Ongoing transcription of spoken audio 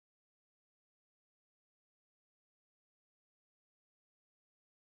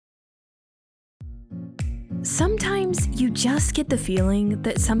Sometimes you just get the feeling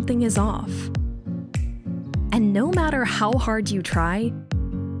that something is off. And no matter how hard you try,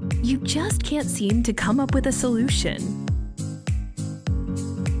 you just can't seem to come up with a solution.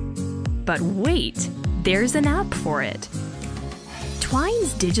 But wait, there's an app for it.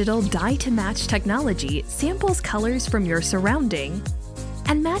 Twine's digital dye-to-match technology samples colors from your surrounding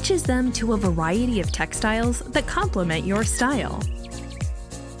and matches them to a variety of textiles that complement your style.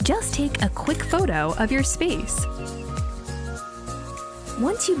 Just take a quick photo of your space.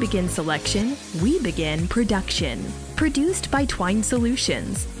 Once you begin selection, we begin production. Produced by Twine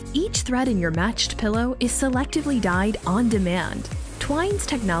Solutions, each thread in your matched pillow is selectively dyed on demand. Twine's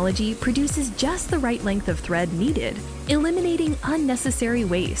technology produces just the right length of thread needed, eliminating unnecessary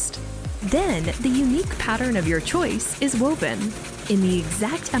waste. Then, the unique pattern of your choice is woven in the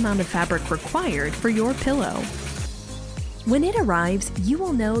exact amount of fabric required for your pillow. When it arrives, you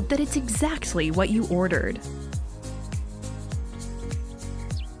will know that it's exactly what you ordered.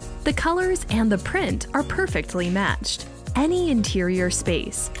 The colors and the print are perfectly matched. Any interior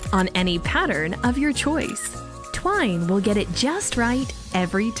space, on any pattern of your choice. Twine will get it just right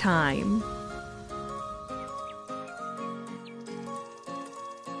every time.